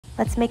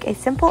Let's make a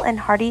simple and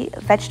hearty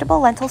vegetable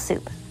lentil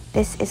soup.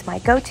 This is my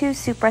go-to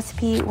soup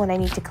recipe when I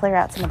need to clear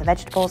out some of the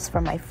vegetables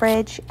from my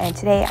fridge, and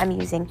today I'm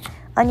using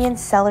onions,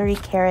 celery,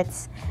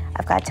 carrots.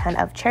 I've got a ton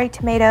of cherry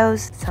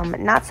tomatoes, some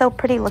not so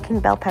pretty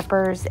looking bell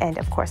peppers, and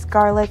of course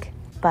garlic,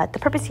 but the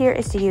purpose here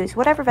is to use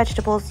whatever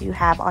vegetables you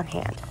have on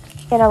hand.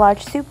 In a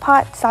large soup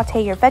pot,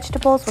 sauté your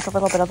vegetables with a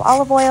little bit of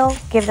olive oil,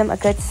 give them a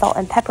good salt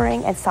and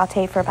peppering, and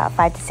sauté for about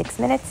 5 to 6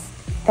 minutes.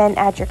 Then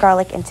add your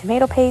garlic and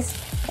tomato paste,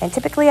 and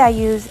typically I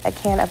use a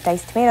can of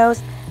diced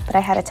tomatoes, but I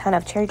had a ton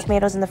of cherry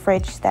tomatoes in the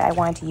fridge that I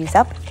wanted to use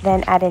up.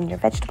 Then add in your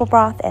vegetable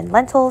broth and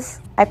lentils.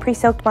 I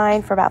pre-soaked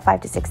mine for about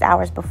 5 to 6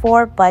 hours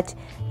before, but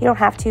you don't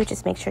have to.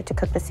 Just make sure to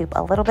cook the soup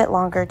a little bit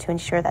longer to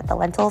ensure that the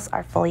lentils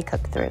are fully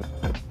cooked through.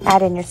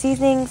 Add in your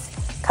seasonings,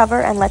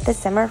 cover and let this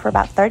simmer for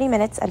about 30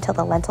 minutes until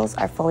the lentils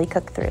are fully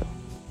cooked through.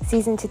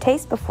 Season to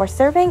taste before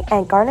serving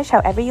and garnish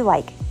however you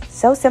like.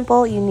 So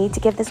simple, you need to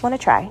give this one a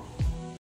try.